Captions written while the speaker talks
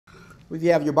If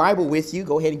you have your Bible with you,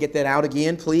 go ahead and get that out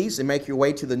again, please, and make your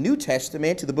way to the New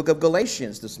Testament, to the book of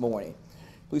Galatians this morning.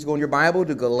 Please go in your Bible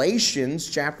to Galatians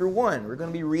chapter 1. We're going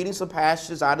to be reading some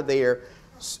passages out of there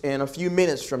in a few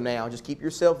minutes from now. Just keep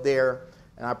yourself there,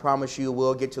 and I promise you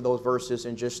we'll get to those verses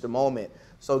in just a moment.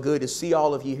 So good to see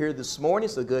all of you here this morning.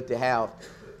 So good to have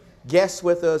guests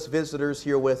with us, visitors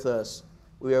here with us.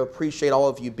 We appreciate all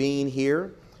of you being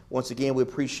here. Once again, we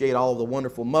appreciate all of the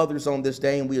wonderful mothers on this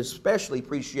day, and we especially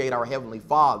appreciate our Heavenly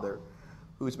Father,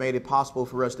 who's made it possible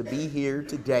for us to be here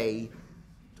today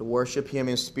to worship Him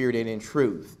in spirit and in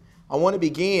truth. I want to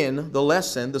begin the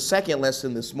lesson, the second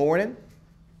lesson this morning,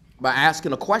 by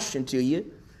asking a question to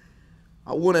you.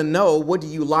 I want to know, what do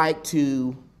you like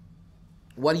to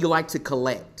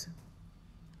collect?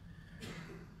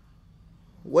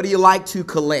 What do you like to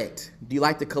collect? Do you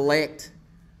like to collect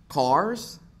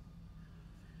cars?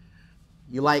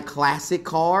 You like classic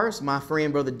cars? My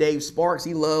friend, Brother Dave Sparks,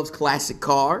 he loves classic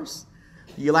cars.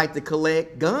 You like to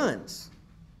collect guns.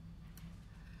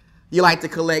 You like to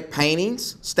collect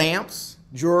paintings, stamps,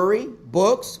 jewelry,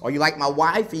 books. Or you like my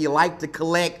wife, and you like to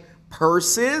collect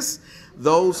purses.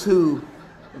 Those who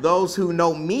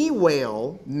know me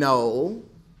well know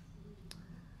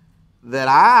that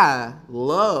I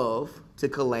love to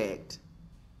collect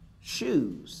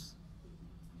shoes.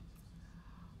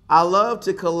 I love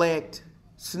to collect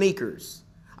sneakers.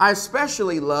 I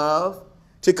especially love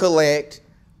to collect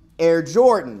Air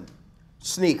Jordan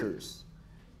sneakers.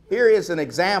 Here is an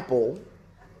example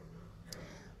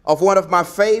of one of my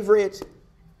favorite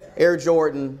Air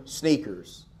Jordan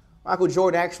sneakers. Michael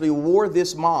Jordan actually wore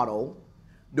this model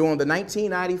during the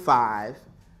 1995-96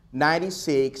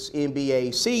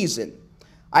 NBA season.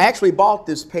 I actually bought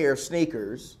this pair of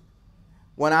sneakers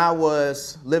when I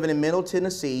was living in Middle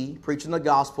Tennessee, preaching the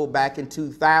gospel back in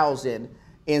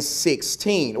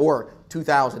 2016 or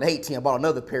 2018. I bought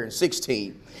another pair in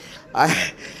 16.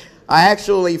 I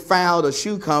actually found a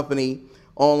shoe company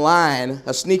online,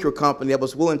 a sneaker company that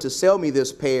was willing to sell me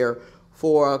this pair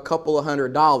for a couple of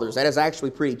 $100s. That is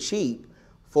actually pretty cheap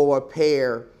for a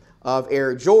pair of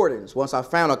Air Jordans. Once I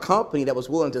found a company that was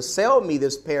willing to sell me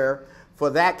this pair for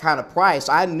that kind of price,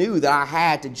 I knew that I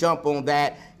had to jump on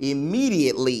that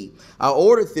immediately. I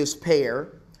ordered this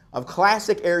pair of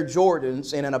classic Air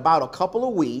Jordans, and in about a couple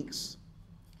of weeks,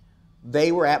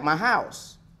 they were at my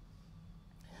house.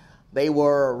 They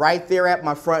were right there at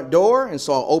my front door, and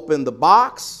so I opened the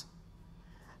box,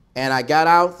 and I got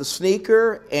out the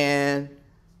sneaker, and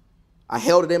I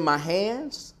held it in my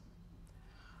hands.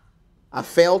 I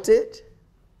felt it.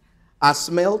 I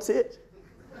smelt it.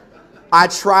 I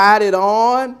tried it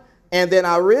on, and then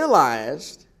I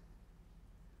realized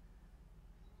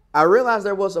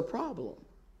there was a problem.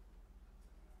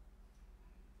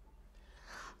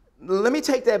 Let me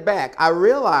take that back. I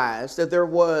realized that there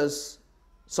was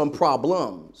some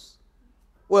problems.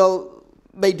 Well,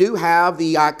 they do have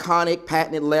the iconic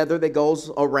patented leather that goes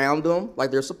around them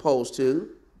like they're supposed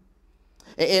to.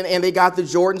 And they got the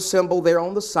Jordan symbol there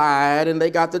on the side, and they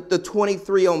got the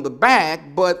 23 on the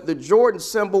back, but the Jordan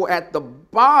symbol at the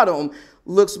bottom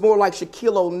looks more like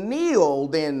Shaquille O'Neal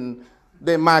than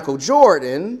Michael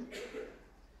Jordan.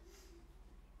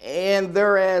 And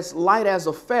they're as light as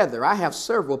a feather. I have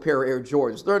several pair of Air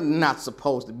Jordans. They're not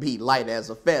supposed to be light as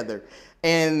a feather.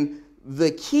 And the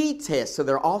key test to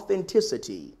their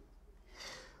authenticity,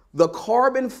 the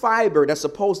carbon fiber that's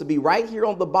supposed to be right here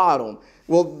on the bottom,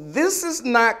 well, this is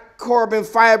not carbon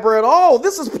fiber at all.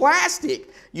 This is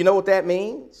plastic. You know what that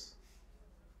means?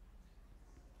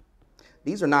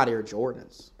 These are not Air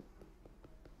Jordans.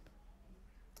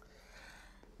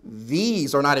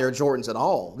 These are not Air Jordans at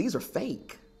all. These are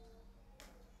fake.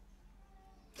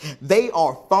 They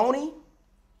are phony.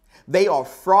 They are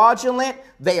fraudulent.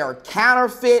 They are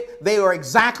counterfeit. They are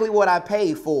exactly what I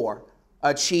paid for,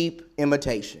 a cheap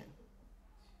imitation.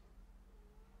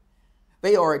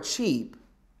 They are a cheap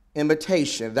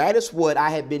imitation. That is what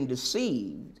I have been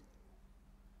deceived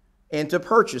into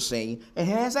purchasing. And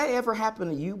has that ever happened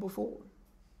to you before?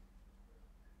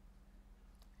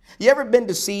 You ever been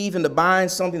deceived into buying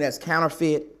something that's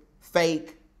counterfeit,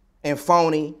 fake, and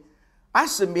phony? I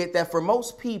submit that for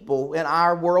most people in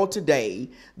our world today,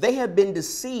 they have been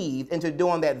deceived into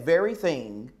doing that very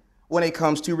thing when it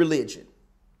comes to religion.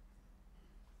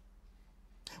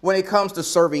 When it comes to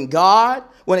serving God,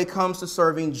 when it comes to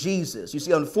serving Jesus. You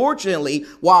see, unfortunately,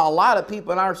 while a lot of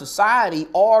people in our society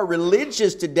are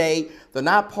religious today, they're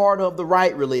not part of the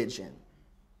right religion.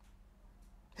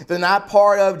 They're not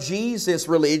part of Jesus'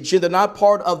 religion. They're not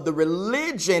part of the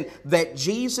religion that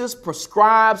Jesus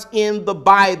prescribes in the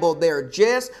Bible. They're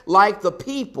just like the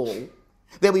people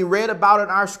that we read about in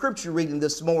our scripture reading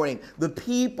this morning. The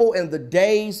people in the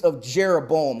days of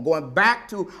Jeroboam. Going back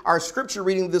to our scripture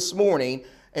reading this morning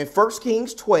in 1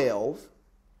 Kings 12,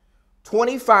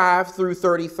 25 through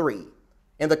 33.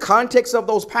 In the context of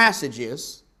those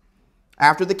passages,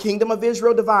 after the kingdom of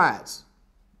Israel divides,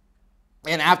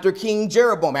 and after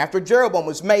Jeroboam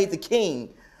was made the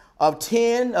king of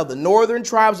 10 of the northern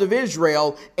tribes of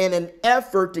Israel in an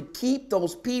effort to keep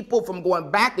those people from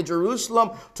going back to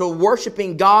Jerusalem to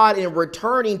worshiping God and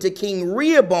returning to King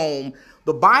Rehoboam,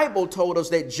 the Bible told us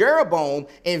that Jeroboam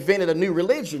invented a new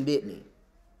religion, didn't he?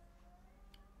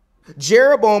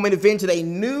 Jeroboam invented a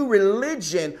new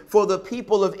religion for the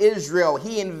people of Israel.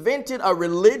 He invented a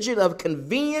religion of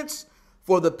convenience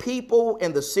for the people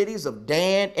in the cities of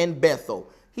Dan and Bethel.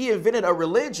 He invented a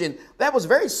religion that was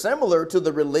very similar to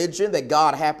the religion that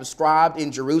God had prescribed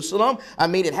in Jerusalem. I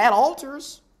mean, it had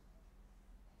altars.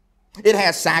 It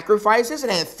had sacrifices. It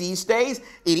had feast days.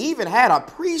 It even had a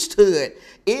priesthood.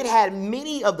 It had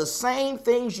many of the same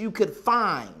things you could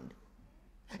find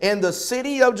in the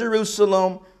city of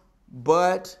Jerusalem,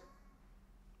 but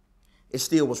it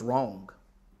still was wrong.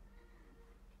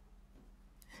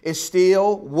 It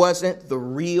still wasn't the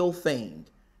real thing.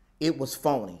 It was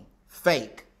phony,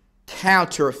 fake,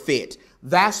 counterfeit.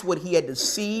 That's what he had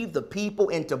deceived the people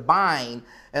into buying.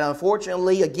 And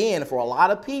unfortunately, again, for a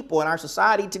lot of people in our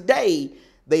society today,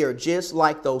 they are just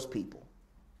like those people.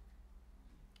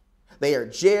 They are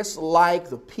just like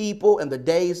the people in the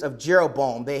days of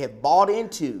Jeroboam. They have bought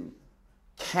into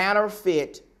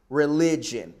counterfeit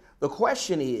religion. The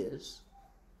question is,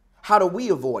 how do we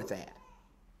avoid that?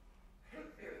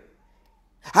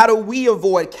 How do we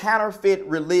avoid counterfeit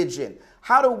religion?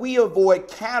 How do we avoid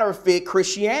counterfeit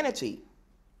Christianity?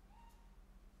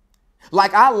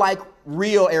 Like I like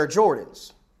real Air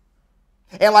Jordans.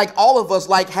 And like all of us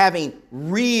like having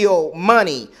real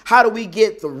money. How do we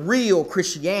get the real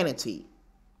Christianity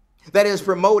that is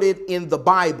promoted in the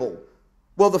Bible?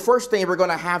 Well, the first thing we're going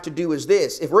to have to do is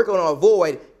this. If we're going to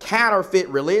avoid counterfeit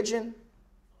religion,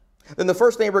 then the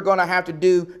first thing we're going to have to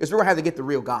do is we're going to have to get the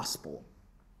real gospel.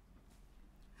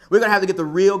 We're going to have to get the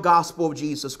real gospel of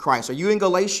Jesus Christ. Are you in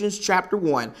Galatians chapter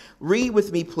 1? Read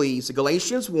with me, please,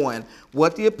 Galatians 1,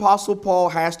 what the Apostle Paul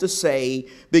has to say,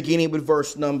 beginning with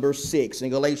verse number 6. In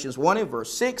Galatians 1 and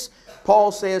verse 6,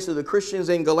 Paul says to the Christians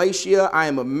in Galatia, I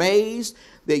am amazed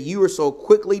that you are so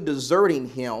quickly deserting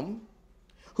him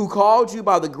who called you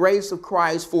by the grace of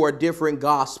Christ for a different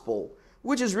gospel,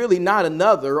 which is really not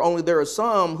another, only there are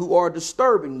some who are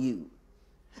disturbing you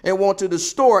and want to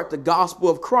distort the gospel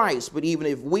of Christ. But even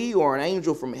if we or an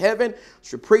angel from heaven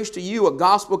should preach to you a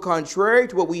gospel contrary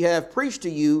to what we have preached to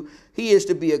you, he is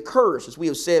to be accursed, as we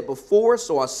have said before.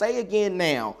 So I say again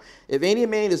now, if any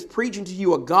man is preaching to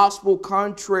you a gospel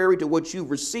contrary to what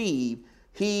you've received,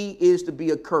 he is to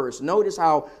be accursed. Notice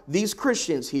how these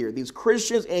Christians here, these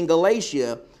Christians in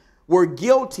Galatia, were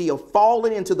guilty of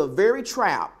falling into the very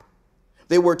trap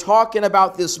they were talking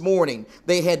about this morning.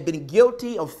 They had been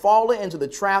guilty of falling into the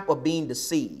trap of being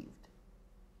deceived.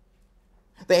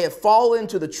 They had fallen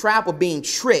into the trap of being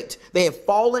tricked. They had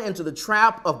fallen into the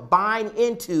trap of buying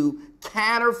into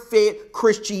counterfeit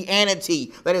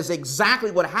Christianity. That is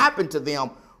exactly what happened to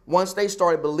them once they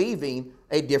started believing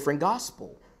a different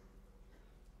gospel.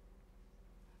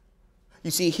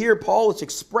 You see, here Paul is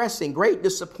expressing great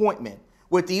disappointment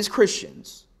with these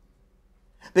Christians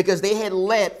because they had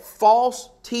let false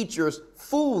teachers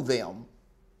fool them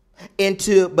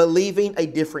into believing a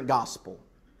different gospel.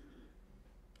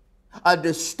 A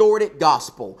distorted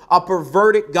gospel, a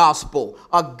perverted gospel,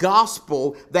 a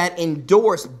gospel that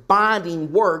endorsed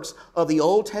binding works of the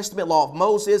Old Testament law of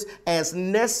Moses as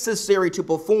necessary to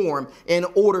perform in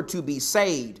order to be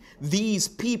saved. These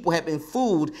people have been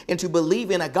fooled into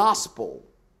believing a gospel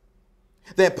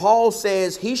that Paul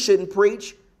says he shouldn't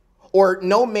preach, or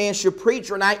no man should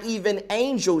preach, or not even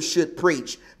angels should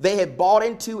preach. They had bought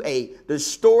into a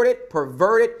distorted,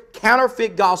 perverted,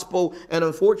 counterfeit gospel. And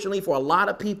unfortunately, for a lot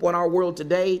of people in our world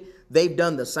today, they've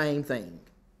done the same thing.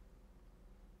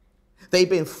 They've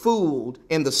been fooled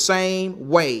in the same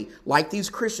way. Like these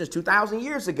Christians 2,000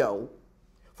 years ago,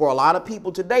 for a lot of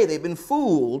people today, they've been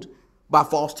fooled by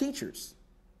false teachers.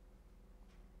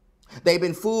 They've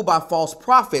been fooled by false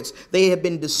prophets. They have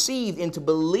been deceived into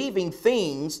believing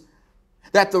things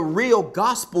that the real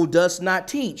gospel does not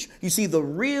teach. You see, the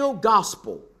real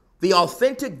gospel, the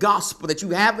authentic gospel that you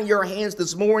have in your hands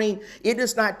this morning, it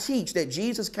does not teach that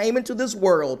Jesus came into this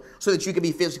world so that you can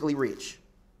be physically rich.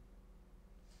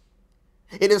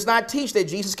 It does not teach that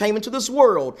Jesus came into this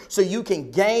world so you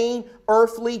can gain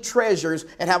earthly treasures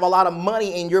and have a lot of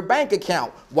money in your bank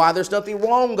account. Why, there's nothing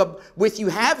wrong with you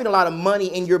having a lot of money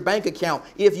in your bank account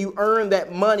if you earn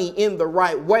that money in the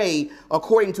right way.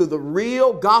 According to the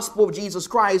real gospel of Jesus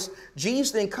Christ,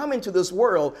 Jesus didn't come into this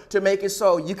world to make it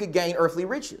so you could gain earthly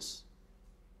riches.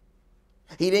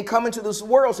 He didn't come into this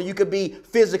world so you could be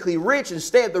physically rich.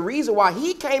 Instead, the reason why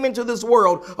he came into this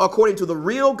world, according to the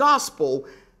real gospel,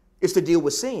 is to deal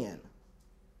with sin.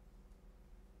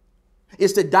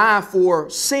 It's to die for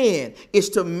sin. It's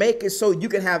to make it so you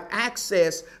can have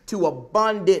access to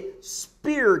abundant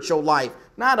spiritual life,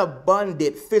 not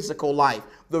abundant physical life.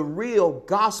 The real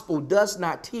gospel does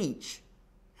not teach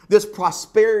this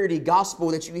prosperity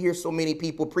gospel that you hear so many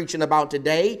people preaching about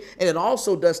today. And it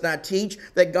also does not teach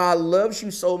that God loves you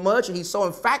so much and he's so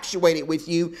infatuated with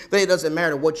you that it doesn't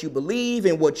matter what you believe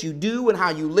and what you do and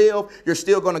how you live, you're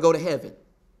still going to go to heaven.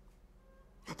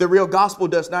 The real gospel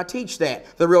does not teach that.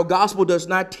 The real gospel does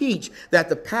not teach that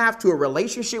the path to a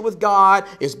relationship with God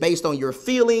is based on your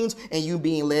feelings and you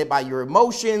being led by your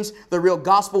emotions. The real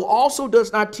gospel also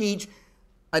does not teach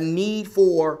a need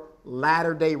for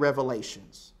latter-day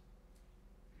revelations.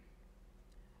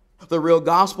 The real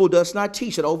gospel does not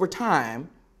teach that over time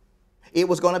it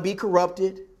was going to be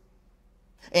corrupted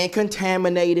and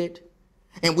contaminated,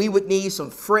 and we would need some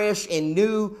fresh and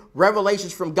new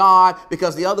revelations from God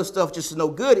because the other stuff just is no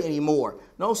good anymore.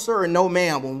 No, sir, and no,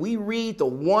 ma'am. When we read the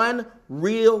one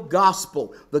real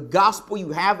gospel, the gospel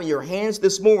you have in your hands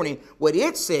this morning, what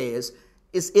it says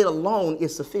is it alone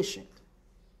is sufficient.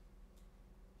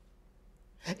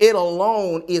 It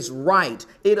alone is right.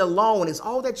 It alone is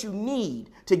all that you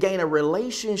need to gain a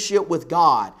relationship with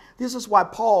God. This is why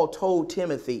Paul told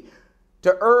Timothy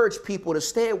to urge people to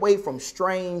stay away from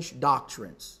strange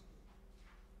doctrines.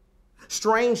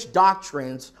 Strange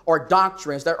doctrines are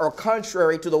doctrines that are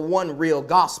contrary to the one real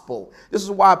gospel. This is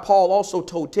why Paul also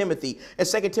told Timothy in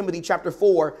 2 Timothy chapter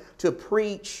 4 to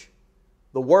preach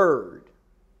the word.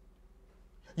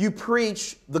 You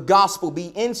preach the gospel, be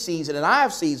in season and out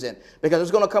of season, because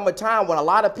there's going to come a time when a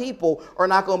lot of people are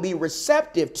not going to be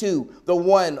receptive to the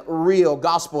one real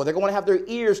gospel. They're going to have their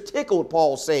ears tickled,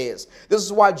 Paul says. This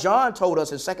is why John told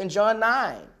us in 2 John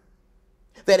 9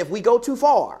 that if we go too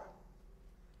far,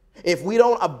 if we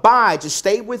don't abide to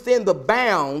stay within the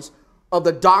bounds of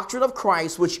the doctrine of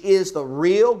Christ, which is the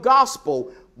real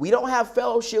gospel, we don't have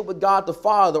fellowship with God the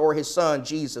Father or his Son,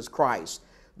 Jesus Christ.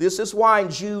 This is why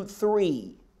in Jude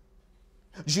 3,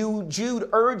 Jude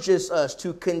urges us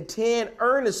to contend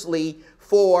earnestly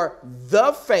for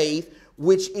the faith,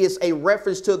 which is a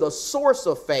reference to the source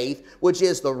of faith, which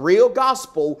is the real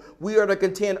gospel. We are to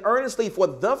contend earnestly for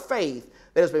the faith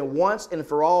that has been once and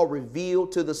for all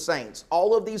revealed to the saints.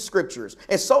 All of these scriptures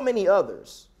and so many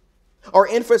others are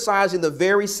emphasizing the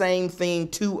very same thing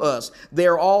to us.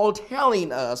 They're all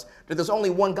telling us that there's only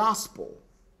one gospel.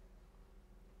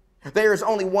 There is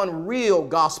only one real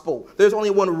gospel. There's only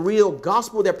one real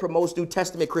gospel that promotes New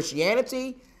Testament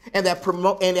Christianity and that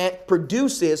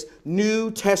produces New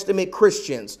Testament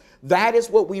Christians. That is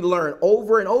what we learn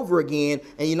over and over again.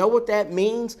 And you know what that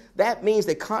means? That means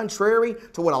that contrary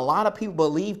to what a lot of people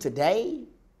believe today,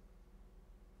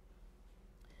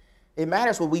 it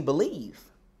matters what we believe.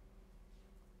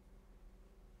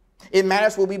 It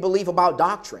matters what we believe about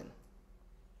doctrine.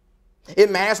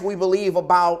 It matters what we believe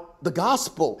about the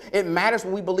gospel. It matters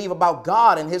what we believe about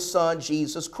God and his Son,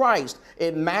 Jesus Christ.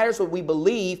 It matters what we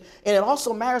believe, and it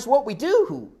also matters what we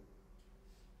do.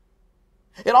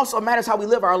 It also matters how we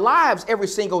live our lives every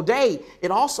single day.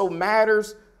 It also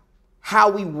matters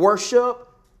how we worship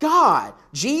God.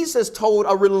 Jesus told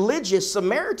a religious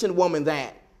Samaritan woman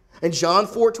that. In John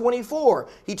 4:24,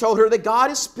 he told her that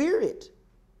God is spirit.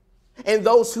 And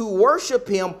those who worship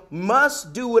him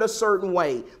must do it a certain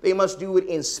way. They must do it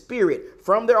in spirit,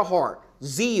 from their heart,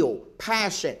 zeal,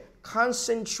 passion,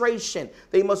 concentration.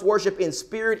 They must worship in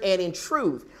spirit and in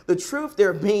truth. The truth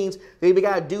there means that we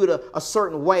got to do it a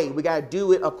certain way. We got to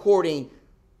do it according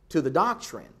to the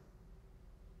doctrine.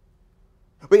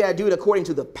 We got to do it according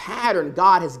to the pattern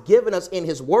God has given us in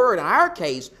his word. In our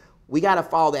case, we got to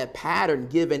follow that pattern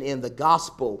given in the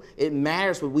gospel. It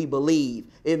matters what we believe.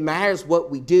 It matters what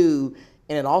we do.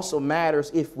 And it also matters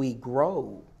if we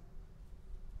grow.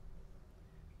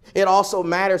 It also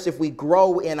matters if we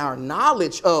grow in our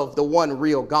knowledge of the one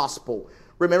real gospel.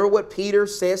 Remember what Peter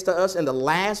says to us in the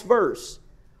last verse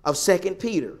of 2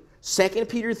 Peter. 2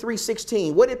 Peter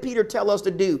 3:16. What did Peter tell us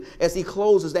to do as he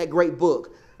closes that great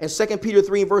book? In 2 Peter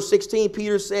 3 verse 16,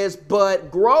 Peter says, but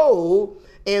grow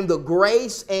in the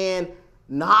grace and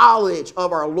knowledge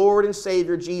of our Lord and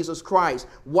Savior Jesus Christ.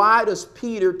 Why does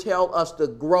Peter tell us to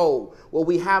grow? Well,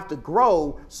 we have to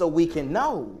grow so we can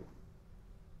know.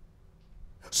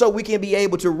 So we can be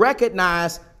able to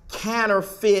recognize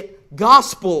counterfeit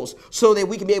gospels, so that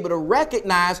we can be able to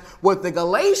recognize what the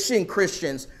Galatian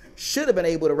Christians should have been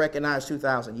able to recognize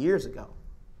 2,000 years ago.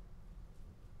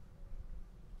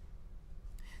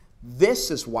 This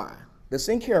is why,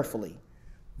 listen carefully,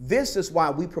 this is why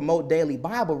we promote daily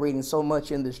Bible reading so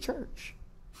much in this church.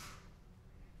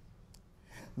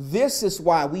 This is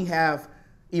why we have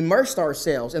immersed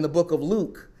ourselves in the book of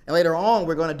Luke. And later on,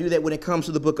 we're going to do that when it comes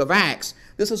to the book of Acts.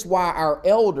 This is why our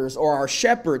elders or our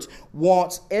shepherds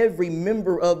want every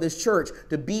member of this church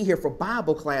to be here for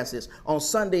Bible classes on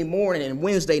Sunday morning and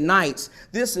Wednesday nights.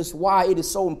 This is why it is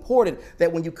so important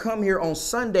that when you come here on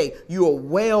Sunday, you are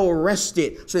well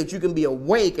rested so that you can be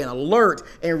awake and alert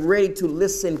and ready to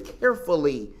listen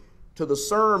carefully to the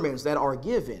sermons that are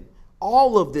given.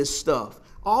 All of this stuff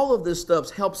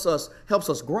helps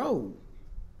us grow.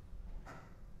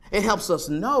 It helps us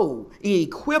know. It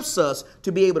equips us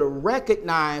to be able to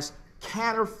recognize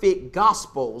counterfeit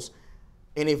gospels.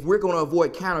 And if we're going to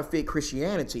avoid counterfeit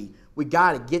Christianity, we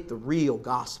got to get the real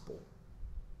gospel.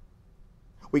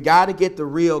 We got to get the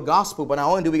real gospel. But not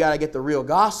only do we got to get the real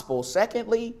gospel,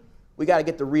 secondly, we got to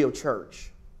get the real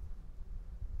church.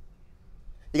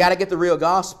 You got to get the real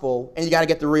gospel and you got to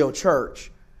get the real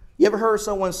church. You ever heard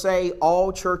someone say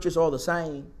all churches are the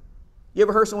same? You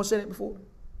ever heard someone say that before?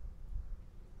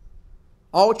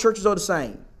 All churches are the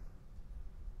same.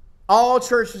 All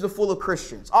churches are full of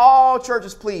Christians. All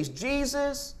churches please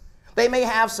Jesus. They may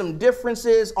have some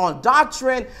differences on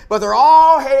doctrine, but they're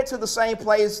all headed to the same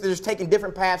place. They're just taking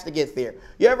different paths to get there.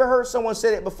 You ever heard someone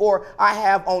say that before? I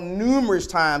have on numerous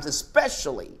times,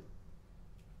 especially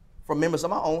from members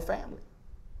of my own family.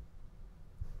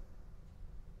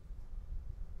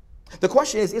 The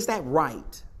question is that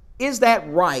right? Is that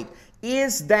right?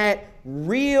 Is that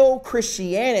real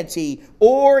Christianity,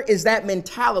 or is that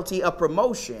mentality a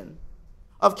promotion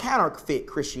of counterfeit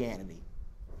Christianity?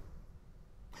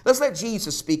 Let's let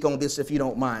Jesus speak on this if you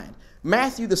don't mind.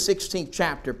 Matthew the 16th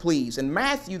chapter, please. In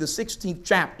Matthew the 16th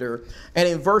chapter and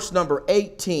in verse number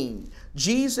 18,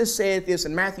 Jesus said this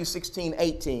in Matthew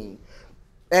 16:18.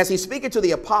 As he's speaking to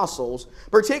the apostles,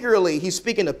 particularly he's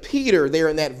speaking to Peter there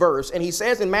in that verse. And he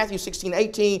says in Matthew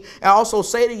 16:18, I also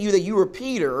say to you that you are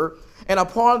Peter, and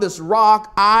upon this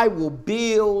rock I will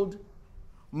build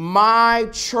my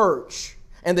church,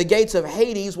 and the gates of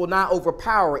Hades will not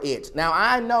overpower it. Now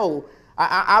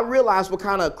I realize what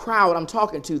kind of crowd I'm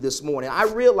talking to this morning. I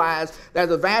realize that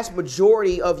the vast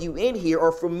majority of you in here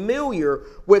are familiar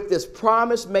with this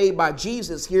promise made by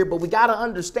Jesus here, but we got to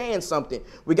understand something.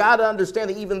 We got to understand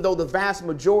that even though the vast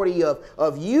majority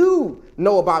of you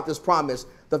know about this promise,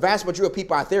 the vast majority of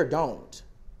people out there don't.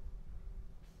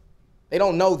 They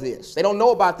don't know this. They don't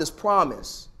know about this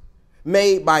promise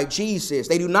made by Jesus.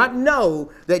 They do not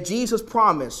know that Jesus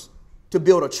promised to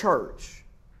build a church.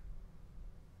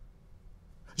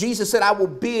 Jesus said, I will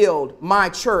build my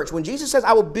church. When Jesus says,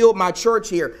 I will build my church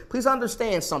here, please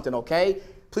understand something, okay?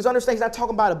 Please understand he's not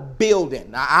talking about a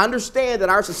building. Now, I understand that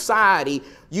our society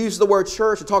uses the word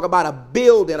church to talk about a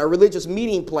building, a religious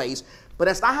meeting place, but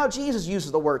that's not how Jesus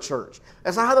uses the word church.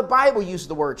 That's not how the Bible uses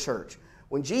the word church.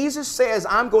 When Jesus says,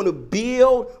 I'm going to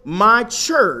build my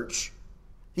church,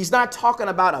 he's not talking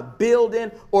about a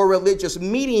building or religious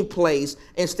meeting place.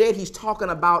 Instead, he's talking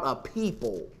about a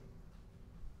people.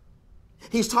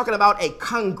 He's talking about a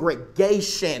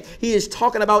congregation. He is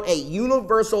talking about a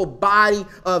universal body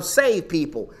of saved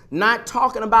people. Not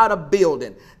talking about a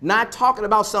building. Not talking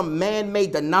about some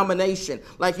man-made denomination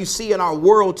like you see in our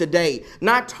world today.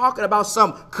 Not talking about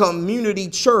some community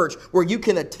church where you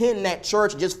can attend that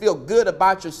church and just feel good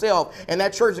about yourself, and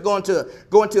that church is going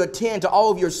to attend to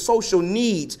all of your social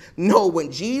needs. No,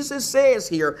 when Jesus says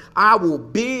here, I will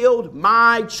build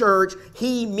my church,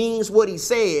 he means what he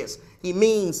says. He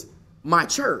means my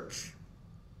church.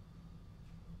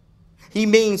 He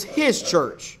means his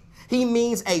church. He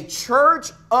means a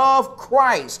church of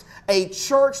Christ, a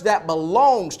church that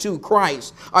belongs to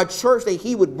Christ, a church that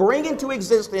he would bring into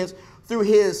existence through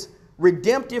his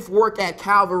redemptive work at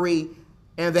Calvary,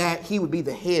 and that he would be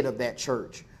the head of that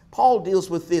church. Paul deals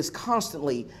with this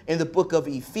constantly in the book of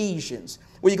Ephesians.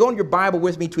 Will you go in your Bible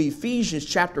with me to Ephesians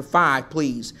chapter 5,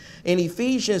 please? In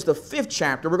Ephesians, the 5th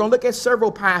chapter, we're going to look at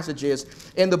several passages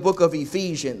in the book of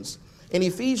Ephesians. In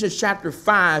Ephesians chapter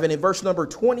 5 and in verse number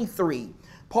 23,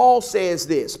 Paul says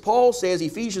this. Paul says,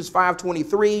 Ephesians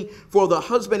 5:23, for the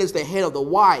husband is the head of the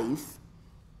wife,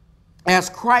 as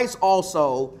Christ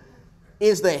also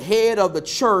is the head of the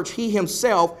church, he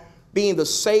himself being the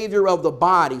Savior of the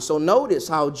body. So notice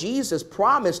how Jesus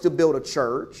promised to build a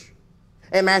church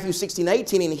in Matthew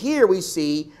 16:18. And here we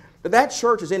see that that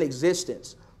church is in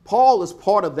existence. Paul is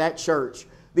part of that church.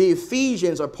 The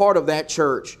Ephesians are part of that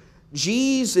church.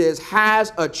 Jesus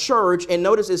has a church, and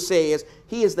notice it says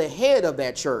he is the head of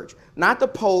that church. Not the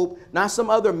Pope, not some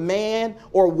other man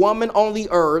or woman on the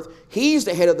earth. He's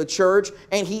the head of the church,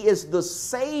 and he is the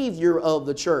Savior of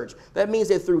the church. That means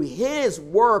that through his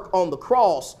work on the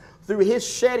cross, through his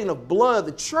shedding of blood,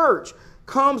 the church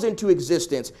comes into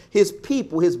existence. His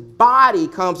people, his body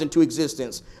comes into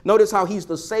existence. Notice how he's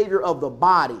the Savior of the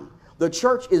body. The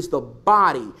church is the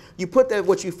body. You put that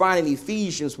what you find in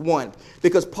Ephesians 1,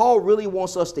 because Paul really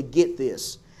wants us to get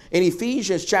this. In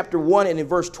Ephesians chapter 1 and in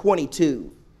verse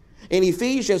 22. In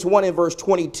Ephesians 1 and verse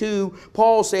 22,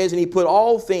 Paul says, and he put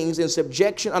all things in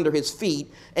subjection under his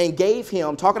feet and gave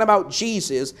him, talking about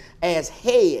Jesus, as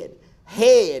head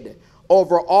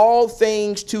over all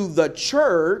things to the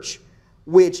church,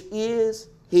 which is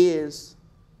his,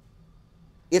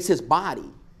 it's his body.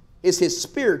 It's his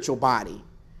spiritual body.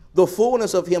 The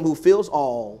fullness of him who fills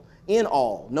all in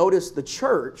all. Notice the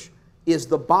church is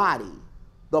the body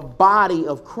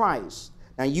of Christ.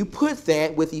 Now you put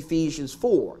that with Ephesians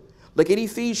 4. Look at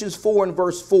Ephesians 4 and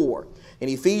verse 4. In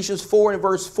Ephesians 4 and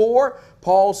verse 4,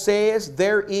 Paul says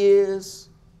there's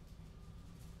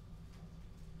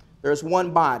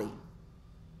one body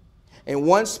and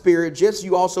one spirit, just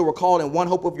you also were called in one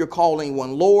hope of your calling,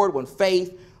 one Lord, one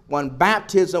faith, one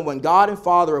baptism, one God and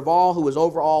Father of all, who is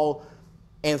over all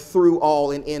and through all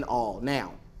and in all.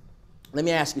 Now, let me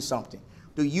ask you something.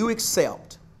 Do you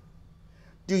accept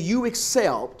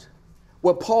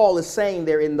what Paul is saying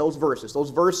there in those verses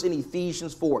in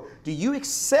Ephesians 4? Do you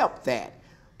accept that?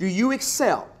 Do you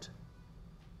accept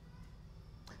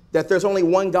that there's only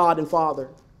one God and Father?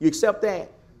 You accept that?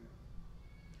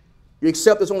 You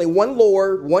accept there's only one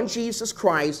Lord, one Jesus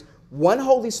Christ, one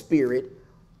Holy Spirit,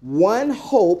 one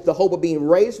hope, the hope of being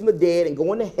raised from the dead and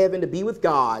going to heaven to be with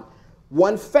God,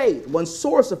 one faith, one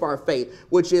source of our faith,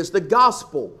 which is the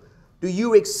gospel. Do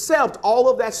you accept all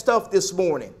of that stuff this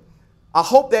morning? I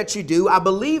hope that you do. I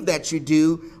believe that you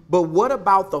do. But what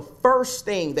about the first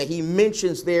thing that he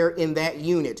mentions there in that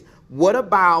unit? What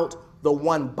about the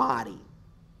one body?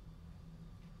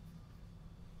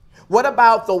 What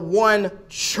about the one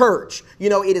church? You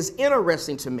know, it is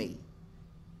interesting to me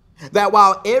that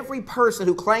while every person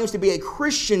who claims to be a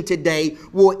Christian today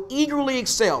will eagerly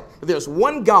accept that there's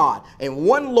one God and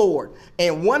one Lord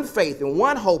and one faith and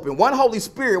one hope and one Holy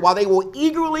Spirit, while they will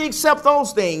eagerly accept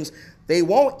those things, they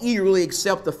won't eagerly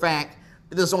accept the fact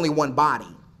that there's only one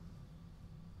body.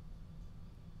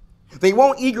 They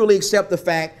won't eagerly accept the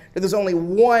fact that there's only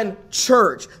one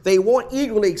church. They won't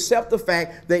eagerly accept the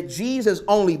fact that Jesus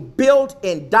only built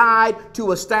and died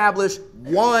to establish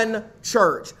one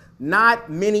church, not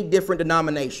many different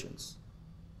denominations.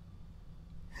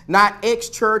 Not X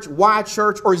church, Y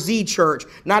church, or Z church.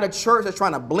 Not a church that's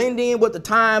trying to blend in with the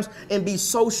times and be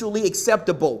socially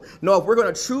acceptable. No, if we're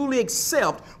going to truly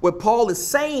accept what Paul is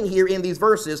saying here in these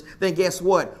verses, then guess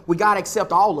what? We got to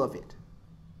accept all of it.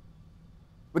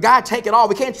 We got to take it all.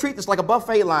 We can't treat this like a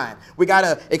buffet line. We got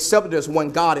to accept that there's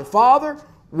one God and Father,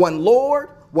 one Lord,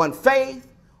 one faith,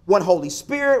 one Holy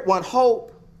Spirit, one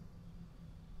hope,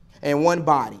 and one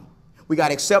body. We got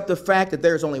to accept the fact that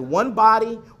there's only one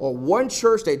body or one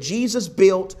church that Jesus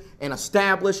built and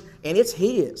established, and it's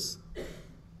his.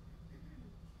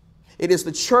 It is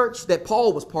the church that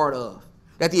Paul was part of,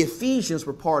 that the Ephesians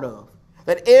were part of,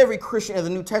 that every Christian in the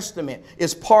New Testament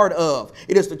is part of.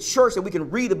 It is the church that we can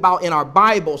read about in our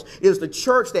Bibles. It is the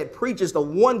church that preaches the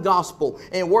one gospel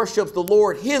and worships the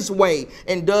Lord his way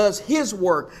and does his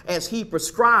work as he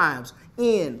prescribes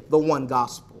in the one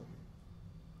gospel.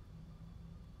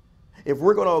 If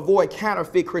we're going to avoid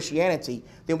counterfeit Christianity,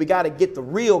 then we got to get the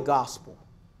real gospel.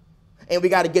 And we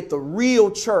got to get the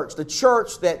real church, the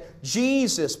church that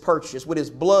Jesus purchased with his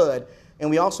blood.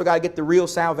 And we also got to get the real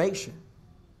salvation.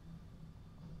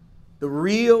 The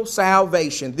real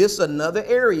salvation. This is another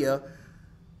area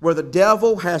where the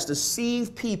devil has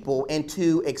deceived people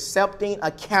into accepting a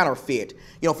counterfeit.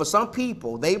 You know, for some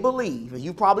people, they believe, and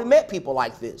you probably met people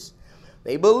like this,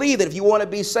 they believe that if you want to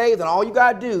be saved, then all you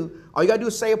got to do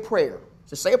is say a prayer.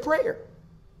 Just say a prayer.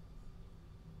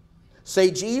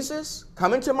 Say, Jesus,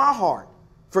 come into my heart.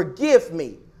 Forgive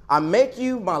me. I make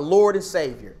you my Lord and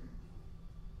Savior.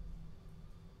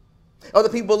 Other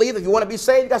people believe that if you want to be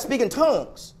saved, you got to speak in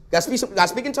tongues. You got to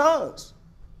speak in tongues.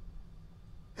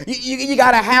 You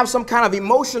got to have some kind of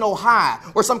emotional high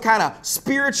or some kind of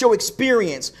spiritual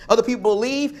experience. Other people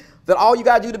believe that all you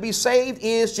got to do to be saved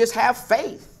is just have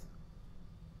faith.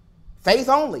 Faith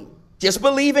only. Just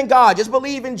believe in God. Just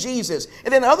believe in Jesus.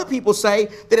 And then other people say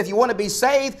that if you want to be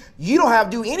saved, you don't have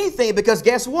to do anything because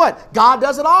guess what? God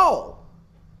does it all.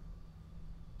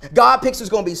 God picks who's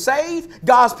going to be saved.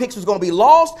 God picks who's going to be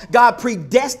lost. God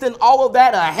predestined all of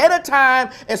that ahead of time.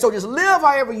 And so just live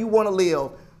however you want to live.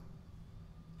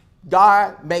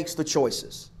 God makes the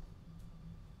choices.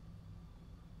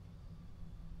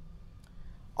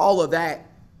 All of that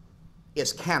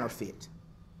is counterfeit.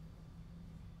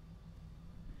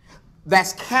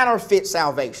 That's counterfeit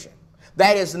salvation.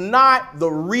 That is not the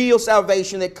real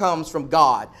salvation that comes from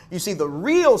God. You see, the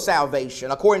real salvation,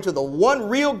 according to the one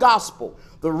real gospel,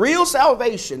 the real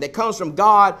salvation that comes from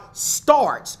God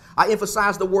starts, I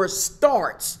emphasize the word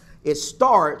starts. It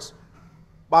starts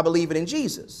by believing in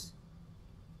Jesus.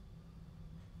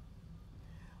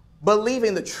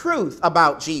 Believing the truth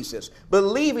about Jesus,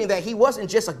 believing that he wasn't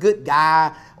just a good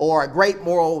guy or a great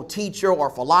moral teacher or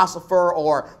philosopher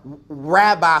or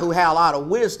rabbi who had a lot of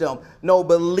wisdom. No,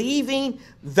 believing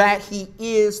that he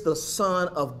is the Son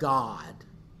of God.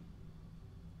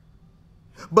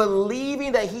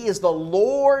 Believing that he is the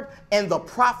Lord and the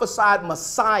prophesied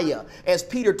Messiah, as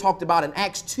Peter talked about in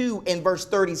Acts 2 and verse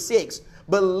 36.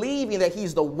 Believing that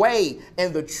he's the way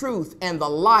and the truth and the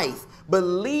life.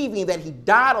 Believing that he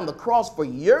died on the cross for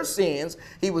your sins.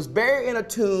 He was buried in a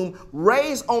tomb,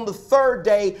 raised on the third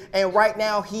day, and right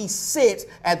now he sits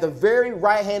at the very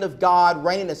right hand of God,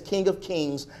 reigning as King of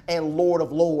Kings and Lord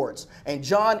of Lords. And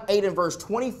John 8 and verse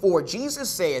 24, Jesus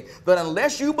said that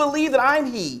unless you believe that I'm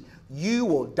he, you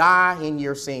will die in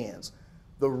your sins.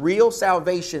 The real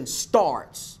salvation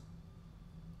starts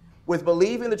with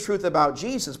believing the truth about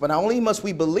Jesus. But not only must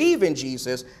we believe in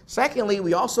Jesus, secondly,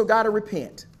 we also got to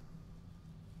repent.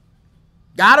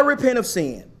 Got to repent of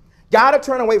sin. Got to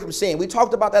turn away from sin. We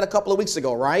talked about that a couple of weeks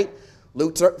ago, right?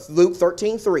 Luke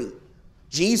 13:3.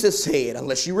 Jesus said,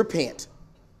 unless you repent,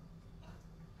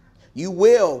 you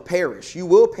will perish. You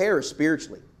will perish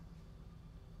spiritually.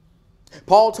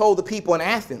 Paul told the people in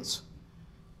Athens,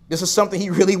 this is something he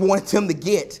really wanted them to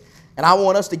get. And I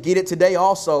want us to get it today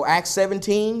also. Acts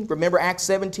 17, remember Acts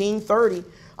 17:30.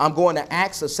 I'm going to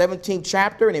Acts, the 17th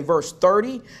chapter, and in verse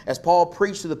 30, as Paul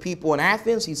preached to the people in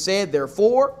Athens, he said,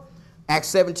 therefore, Acts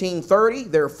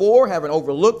 17:30, therefore, having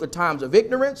overlooked the times of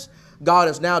ignorance, God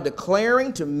is now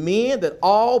declaring to men that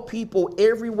all people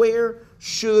everywhere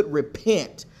should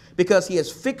repent, because he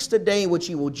has fixed a day in which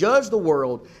he will judge the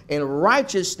world in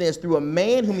righteousness through a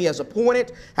man whom he has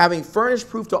appointed, having furnished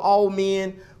proof to all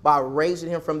men by raising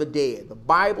him from the dead. The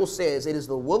Bible says it is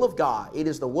the will of God. It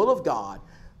is the will of God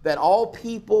that all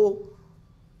people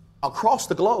across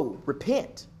the globe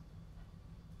repent.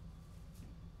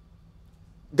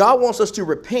 God wants us to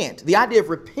repent. The idea of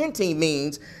repenting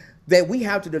means that we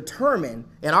have to determine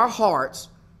in our hearts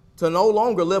to no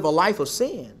longer live a life of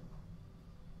sin.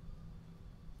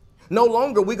 No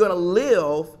longer we're going to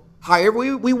live however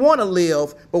we want to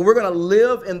live, but we're going to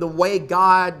live in the way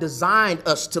God designed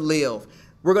us to live.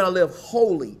 We're going to live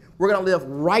holy. We're going to live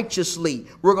righteously.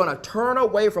 We're going to turn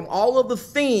away from all of the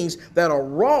things that are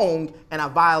wrong and a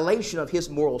violation of his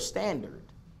moral standard.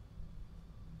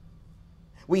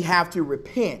 We have to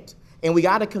repent, and we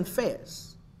got to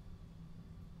confess.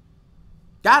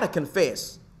 Got to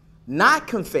confess. Not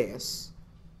confess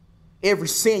every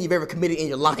sin you've ever committed in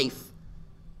your life.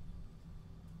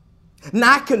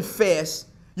 Not confess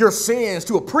your sins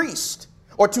to a priest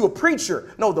or to a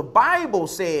preacher. No, the Bible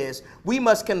says we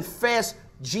must confess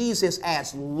Jesus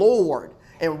as Lord.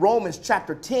 In Romans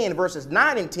chapter 10, verses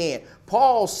 9 and 10,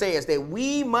 Paul says that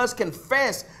we must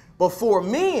confess before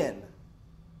men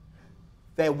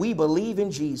that we believe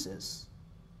in Jesus.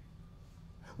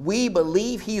 We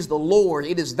believe he's the Lord.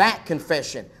 It is that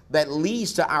confession that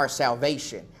leads to our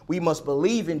salvation. We must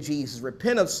believe in Jesus,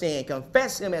 repent of sin,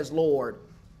 confess him as Lord.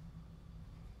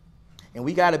 And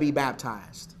we got to be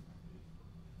baptized.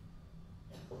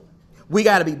 We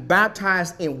got to be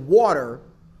baptized in water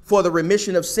for the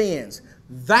remission of sins.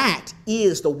 That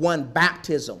is the one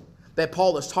baptism that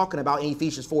Paul is talking about in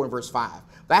Ephesians 4 and verse 5.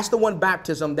 That's the one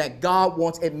baptism that God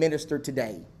wants administered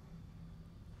today.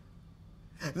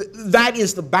 That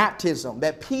is the baptism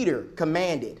that Peter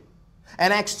commanded.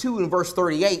 In Acts 2 and verse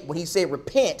 38, when he said,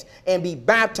 repent and be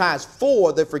baptized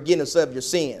for the forgiveness of your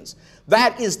sins.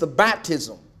 That is the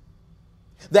baptism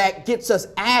that gets us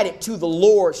added to the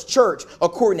Lord's church,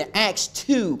 according to Acts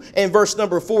 2 and verse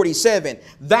number 47.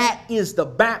 That is the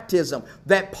baptism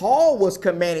that Paul was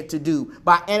commanded to do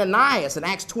by Ananias in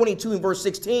Acts 22 and verse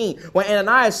 16, when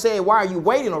Ananias said, why are you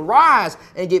waiting? Arise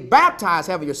and get baptized,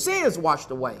 having your sins washed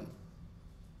away.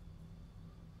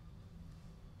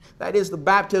 That is the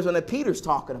baptism that Peter's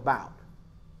talking about.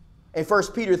 In 1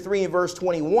 Peter 3 and verse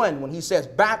 21, when he says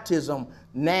baptism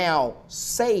now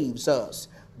saves us.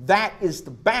 That is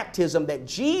the baptism that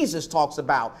Jesus talks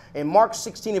about in Mark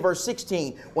 16 and verse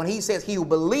 16, when he says he who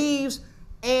believes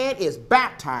and is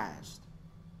baptized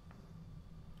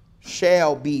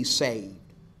shall be saved.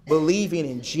 Believing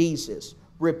in Jesus,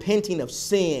 repenting of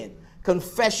sin,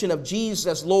 confession of Jesus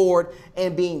as Lord,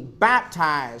 and being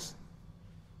baptized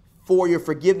for your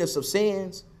forgiveness of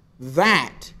sins,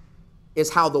 that is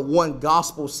how the one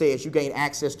gospel says you gain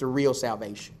access to real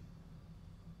salvation.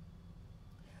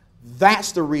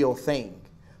 That's the real thing.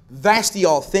 That's the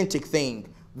authentic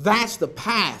thing. That's the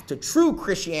path to true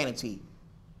Christianity,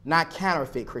 not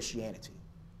counterfeit Christianity.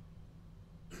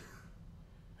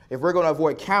 If we're going to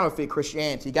avoid counterfeit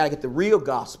Christianity, you got to get the real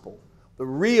gospel, the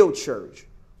real church,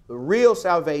 the real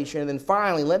salvation. And then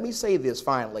finally, let me say this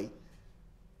finally,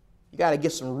 you got to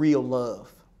get some real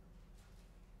love.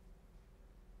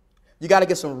 You got to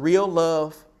get some real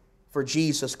love for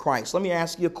Jesus Christ. Let me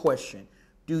ask you a question.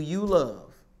 Do you love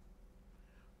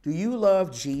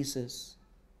Jesus?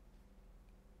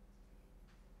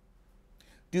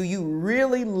 Do you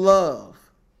really love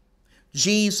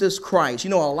Jesus Christ? You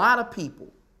know, a lot of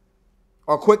people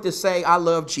are quick to say, I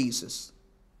love Jesus.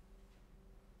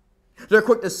 They're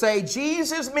quick to say,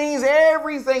 Jesus means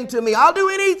everything to me. I'll do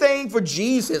anything for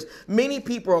Jesus. Many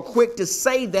people are quick to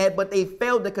say that, but they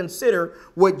fail to consider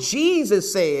what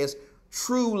Jesus says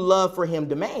true love for him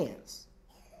demands.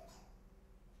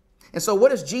 And so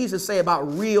what does Jesus say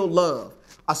about real love?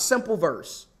 A simple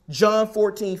verse, John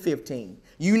 14:15.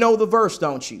 You know the verse,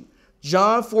 don't you?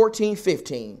 John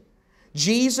 14:15.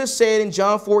 Jesus said in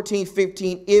John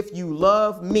 14:15, if you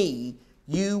love me,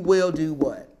 you will do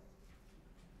what?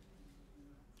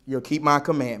 You'll keep my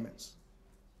commandments.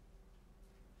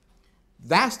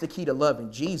 That's the key to loving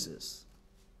Jesus.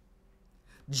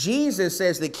 Jesus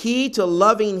says the key to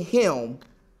loving him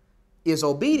is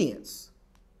obedience.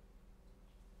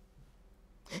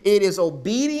 It is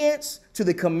obedience to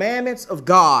the commandments of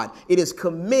God. It is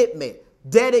commitment,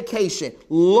 dedication,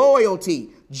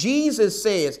 loyalty. Jesus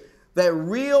says that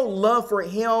real love for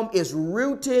him is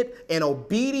rooted in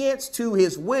obedience to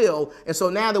his will. And so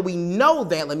now that we know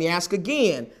that, let me ask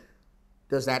again,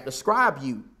 does that describe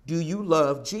you? Do you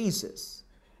love Jesus?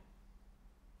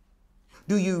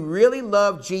 Do you really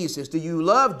love Jesus? Do you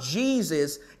love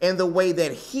Jesus in the way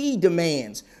that he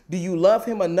demands? Do you love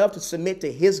him enough to submit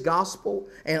to his gospel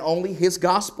and only his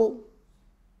gospel?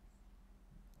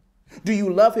 Do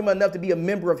you love him enough to be a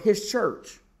member of his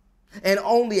church and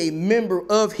only a member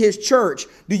of his church?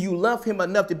 Do you love him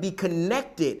enough to be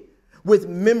connected with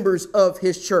members of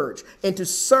his church and to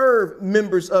serve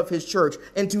members of his church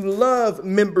and to love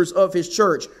members of his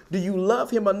church? Do you love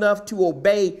him enough to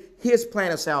obey his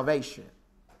plan of salvation?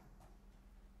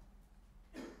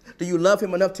 Do you love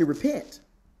him enough to repent?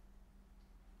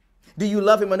 Do you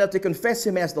love him enough to confess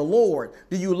him as the Lord?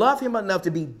 Do you love him enough to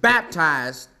be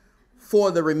baptized for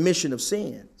the remission of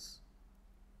sins?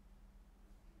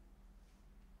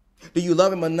 Do you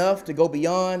love him enough to go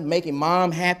beyond making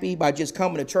mom happy by just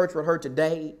coming to church with her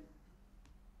today?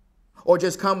 Or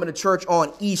just coming to church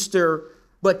on Easter,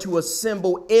 but to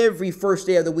assemble every first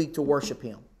day of the week to worship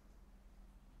him?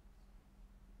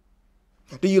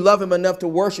 Do you love him enough to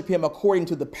worship him according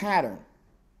to the pattern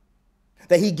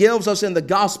that he gives us in the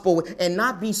gospel, and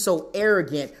not be so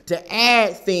arrogant to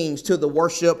add things to the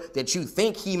worship that you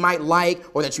think he might like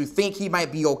or that you think he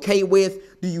might be okay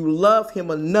with? Do you love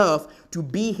him enough to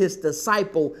be his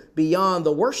disciple beyond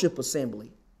the worship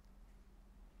assembly?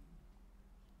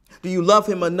 Do you love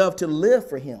him enough to live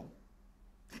for him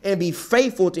and be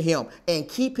faithful to him and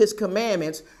keep his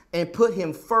commandments and put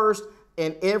him first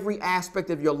in every aspect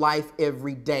of your life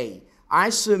every day? I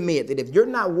submit that if you're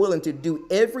not willing to do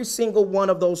every single one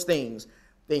of those things,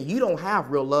 then you don't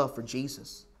have real love for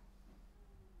Jesus.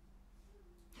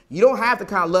 You don't have the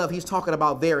kind of love he's talking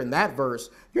about there in that verse.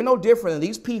 You're no different than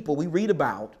these people we read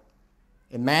about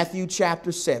in Matthew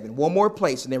chapter 7. One more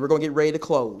place, and then we're going to get ready to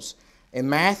close. In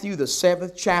Matthew, the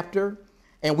 7th chapter,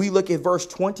 and we look at verse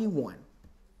 21.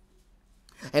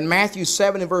 In Matthew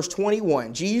 7 and verse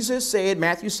 21, Jesus said,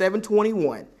 Matthew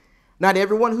 7:21, not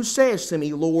everyone who says to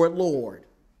me, Lord, Lord,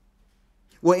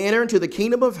 will enter into the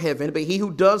kingdom of heaven, but he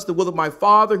who does the will of my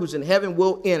Father who's in heaven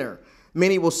will enter.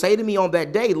 Many will say to me on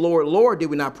that day, Lord, Lord,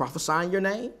 did we not prophesy in your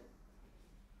name?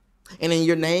 And in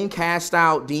your name cast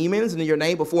out demons, and in your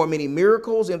name perform many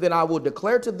miracles, and then I will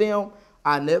declare to them,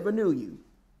 I never knew you.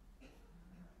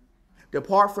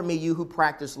 Depart from me, you who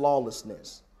practice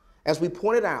lawlessness. As we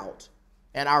pointed out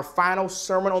in our final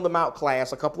Sermon on the Mount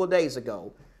class a couple of days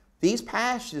ago, these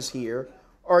passages here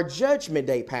are Judgment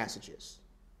Day passages.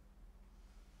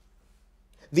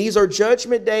 These are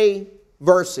Judgment Day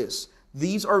verses.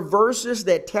 These are verses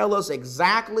that tell us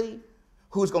exactly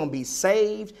who's going to be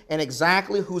saved and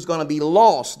exactly who's going to be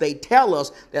lost. They tell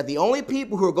us that the only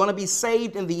people who are going to be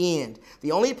saved in the end,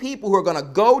 the only people who are going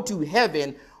to go to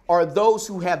heaven are those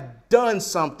who have done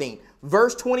something.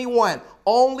 Verse 21,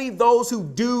 only those who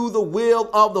do the will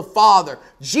of the Father.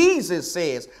 Jesus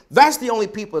says that's the only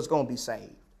people that's going to be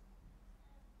saved.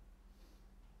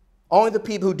 Only the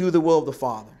people who do the will of the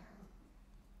Father.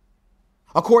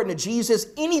 According to Jesus,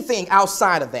 anything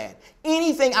outside of that,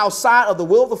 anything outside of the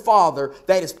will of the Father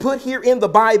that is put here in the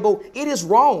Bible, it is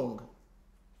wrong.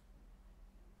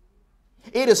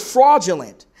 It is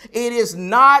fraudulent. It is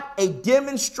not a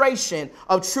demonstration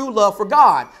of true love for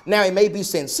God. Now, it may be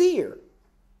sincere.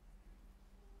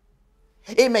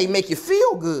 It may make you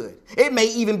feel good. It may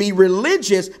even be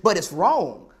religious, but it's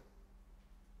wrong.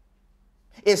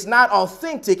 It's not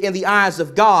authentic in the eyes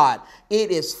of God.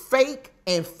 It is fake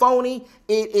and phony.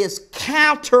 It is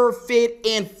counterfeit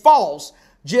and false,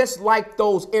 just like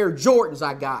those Air Jordans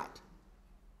I got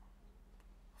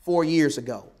 4 years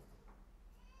ago.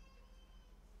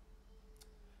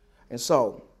 And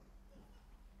so,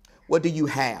 what do you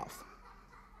have?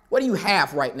 What do you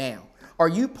have right now? Are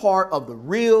you part of the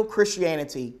real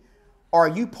Christianity? Or are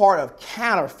you part of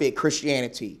counterfeit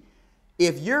Christianity?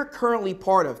 If you're currently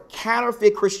part of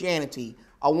counterfeit Christianity,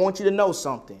 I want you to know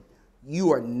something.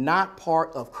 You are not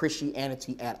part of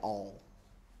Christianity at all.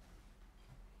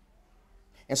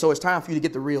 And so it's time for you to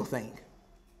get the real thing.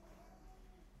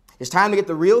 It's time to get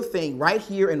the real thing right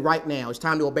here and right now. It's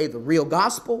time to obey the real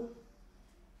gospel.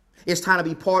 It's time to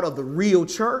be part of the real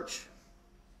church.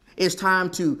 It's time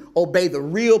to obey the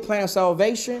real plan of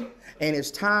salvation. And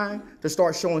it's time to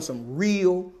start showing some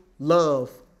real love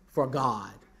for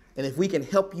God. And if we can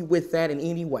help you with that in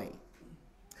any way,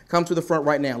 come to the front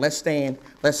right now. Let's stand.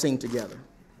 Let's sing together.